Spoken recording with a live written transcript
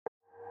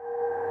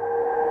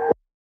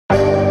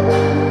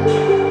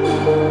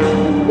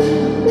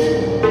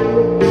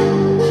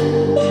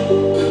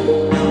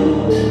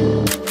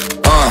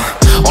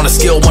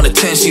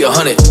she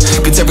 100.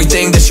 Gets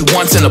everything that she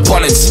wants in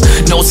abundance.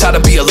 Knows how to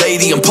be a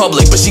lady in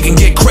public, but she can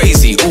get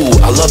crazy. Ooh,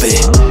 I love it.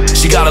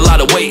 She got a lot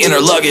of weight in her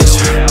luggage,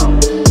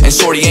 and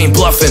shorty ain't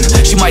bluffing.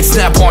 She might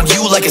snap on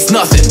you like it's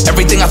nothing.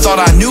 Everything I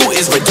thought I knew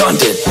is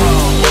redundant.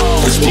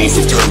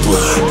 Explosive temper,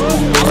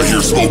 I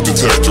hear smoke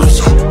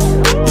detectors.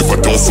 If I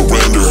don't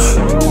surrender,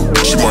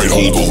 she might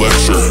hold a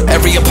lecture.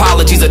 Every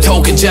apology's a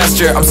token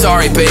gesture. I'm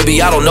sorry,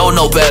 baby, I don't know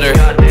no better.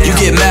 You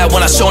get mad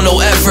when I show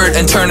no effort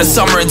and turn the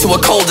summer into a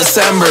cold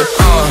December.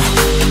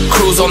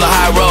 Cruise on the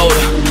high road,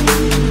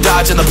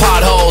 dodging the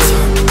potholes,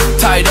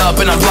 tied up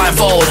and I'm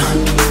blindfold.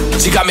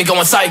 She got me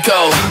going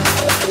psycho.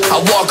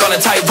 I walk on a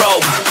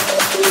tightrope,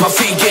 my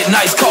feet getting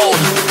ice cold,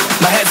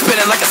 my head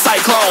spinning like a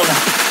cyclone.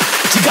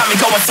 She got me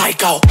going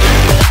psycho.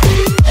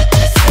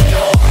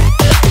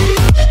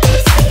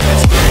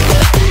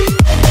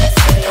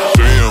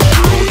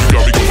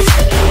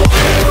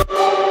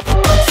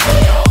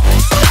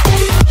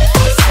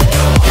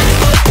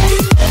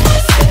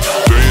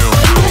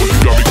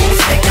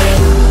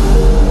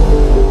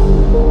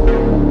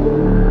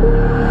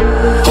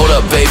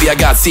 Baby, I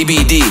got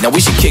CBD. Now we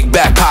should kick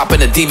back, pop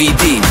in a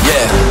DVD,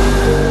 yeah.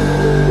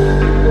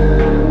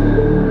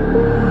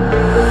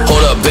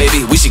 Hold up,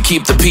 baby, we should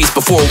keep the peace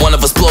before one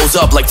of us blows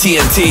up like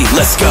TNT.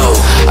 Let's go.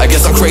 I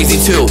guess I'm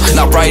crazy too.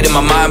 Not right in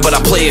my mind, but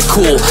I play it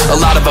cool. A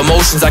lot of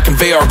emotions I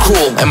convey are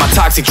cruel, and my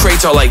toxic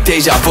traits are like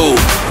deja vu.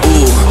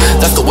 Ooh,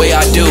 that's the way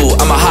I do.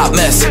 I'm a hot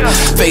mess,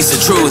 face the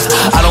truth.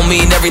 I don't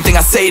mean everything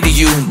I say to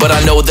you, but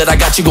I know that I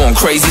got you going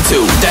crazy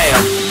too.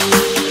 Damn.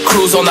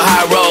 Cruise on the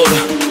high road,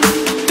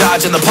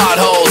 dodging the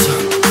potholes,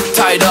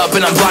 tied up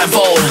and I'm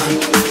blindfold.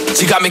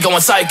 She got me going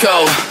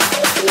psycho.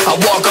 I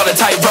walk on a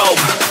tightrope,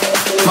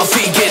 my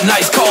feet getting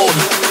ice cold,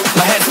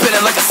 my head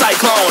spinning like a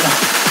cyclone.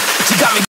 She got me